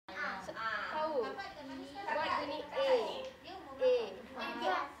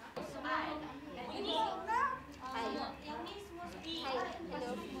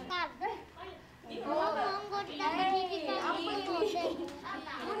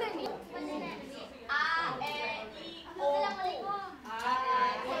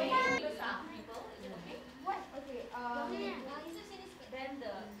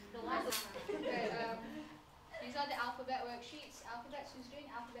alphabets. Who's doing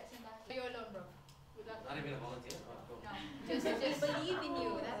alphabets and letters? You're alone, bro. Not even a volunteer? No, just believe in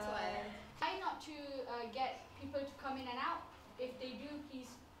you, that's why. Try not to get people to come in and out. If they do, please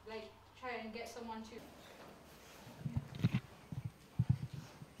try and get someone to.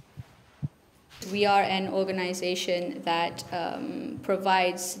 We are an organization that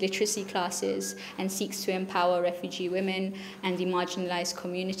provides literacy classes and seeks to empower refugee women and the marginalized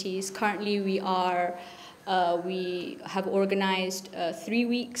communities. Currently, we have organized 3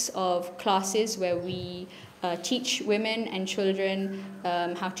 weeks of classes where we teach women and children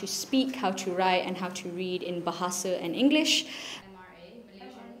how to speak, how to write, and how to read in Bahasa and English. MRA,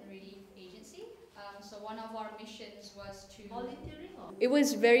 Malaysian Relief Agency. So one of our missions was to volunteering. It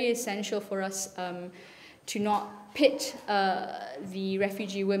was very essential for us to not pit the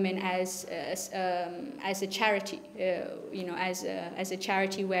refugee women as a charity, as a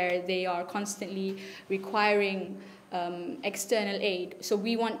charity where they are constantly requiring external aid. So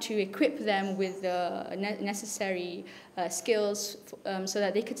we want to equip them with the necessary skills so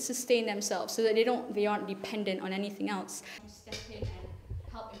that they could sustain themselves, so that they aren't dependent on anything else. Step in and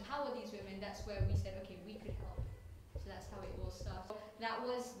help empower these women. That's where we said, okay, we could help. So that's how it all started. That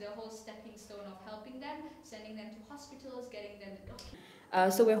was the whole stepping stone of helping them, sending them to hospitals, getting them the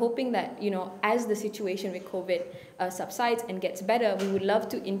documents. So we're hoping that, as the situation with COVID subsides and gets better, we would love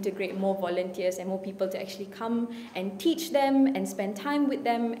to integrate more volunteers and more people to actually come and teach them and spend time with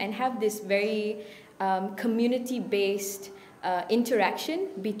them and have this very community-based interaction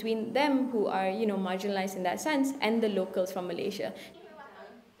between them who are, marginalized in that sense and the locals from Malaysia.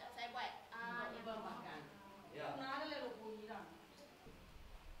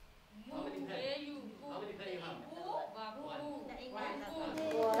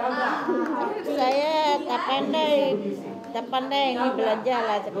 Saya tak pandai ni belajar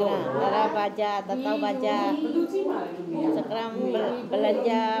lah sekarang. Cara baca, tak tahu baca. Sekarang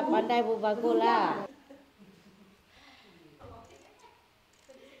belajar pandai pun bagus lah.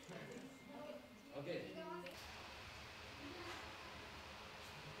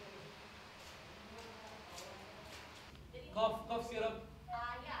 Cough syrup.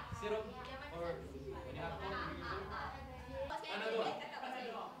 Syrup or when you have cough, you use it. Another one.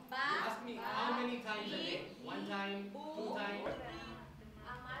 Ask me how many times a day? 1 time, 2 times.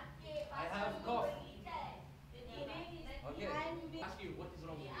 I have cough. Okay. Ask you what is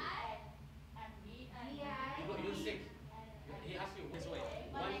wrong with you? You're sick. He asks you this way.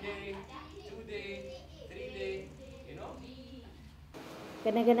 1 day, 2 days, 3 days.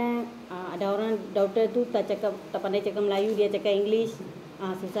 Kadang-kadang ada orang doktor tu tak pandai cakap Melayu, dia cakap English.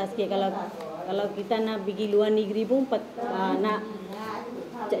 Susah sikit kalau kita nak pergi luar negeri pun nak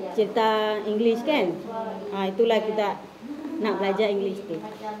cerita English kan. Itulah kita nak belajar English tu.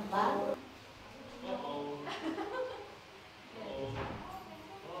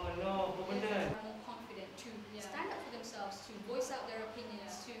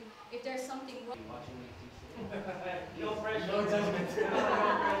 If there's something wrong. No pressure. No judgment.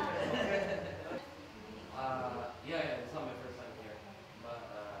 Yeah, it's not my